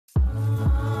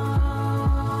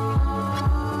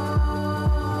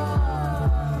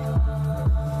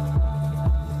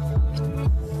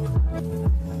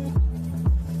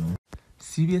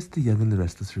CBS The Young and the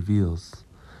Restless reveals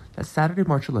that Saturday,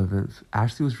 March 11th,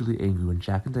 Ashley was really angry when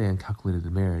Jack and Diane calculated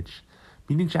the marriage,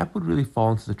 meaning Jack would really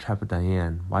fall into the trap of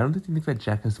Diane. Why don't they think that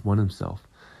Jack has won himself,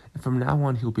 and from now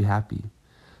on he'll be happy?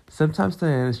 Sometimes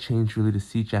Diane has changed really to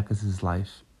see Jack as his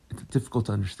life. It's difficult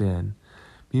to understand.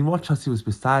 Meanwhile, Chelsea was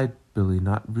beside Billy,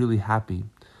 not really happy.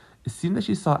 It seemed that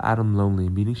she saw Adam lonely,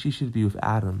 meaning she should be with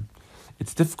Adam.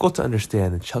 It's difficult to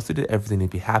understand, and Chelsea did everything to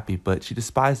be happy, but she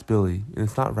despised Billy, and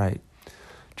it's not right.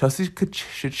 Chelsea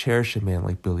should cherish a man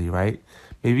like Billy, right?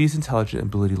 Maybe his intelligent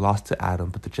ability lost to Adam,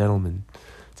 but the gentleman,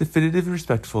 definitive and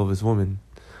respectful of his woman.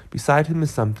 Beside him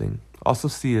is something, also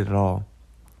see it at all.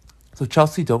 So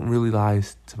Chelsea don't really rely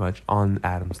too much on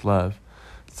Adam's love.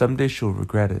 Someday she'll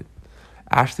regret it.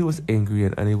 Ashley was angry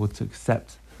and unable to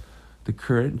accept the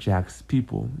current Jack's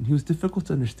people, and he was difficult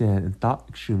to understand and thought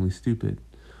extremely stupid.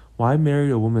 Why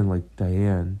marry a woman like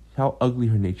Diane? How ugly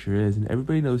her nature is, and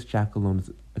everybody knows Jack alone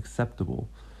is acceptable.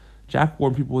 Jack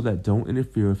warned people that don't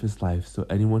interfere with his life, so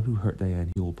anyone who hurt Diane,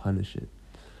 he will punish it.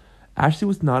 Ashley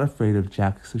was not afraid of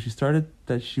Jack, so she started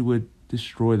that she would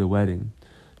destroy the wedding.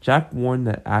 Jack warned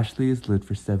that Ashley has lived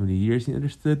for 70 years. He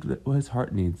understood what his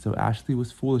heart needs, so Ashley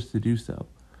was foolish to do so.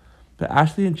 But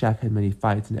Ashley and Jack had many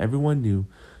fights, and everyone knew,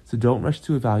 so don't rush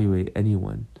to evaluate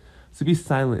anyone. So be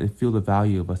silent and feel the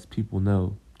value of us people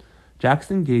know.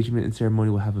 Jack's engagement and ceremony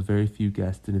will have a very few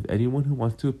guests, and if anyone who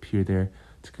wants to appear there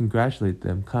to congratulate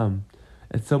them, come.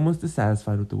 And someone's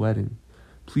dissatisfied with the wedding,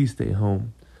 please stay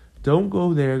home. Don't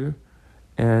go there.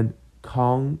 And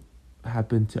Kong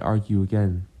happened to argue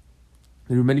again.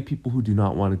 There were many people who do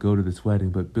not want to go to this wedding,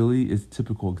 but Billy is a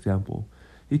typical example.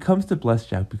 He comes to bless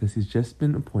Jack because he's just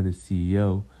been appointed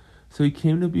CEO, so he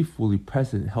came to be fully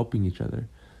present, helping each other.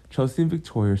 Chelsea and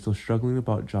Victoria are still struggling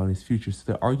about Johnny's future, so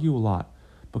they argue a lot,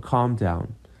 but calm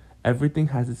down. Everything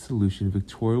has its solution.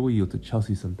 Victoria will yield to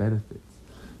Chelsea some benefits,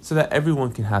 so that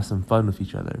everyone can have some fun with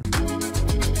each other.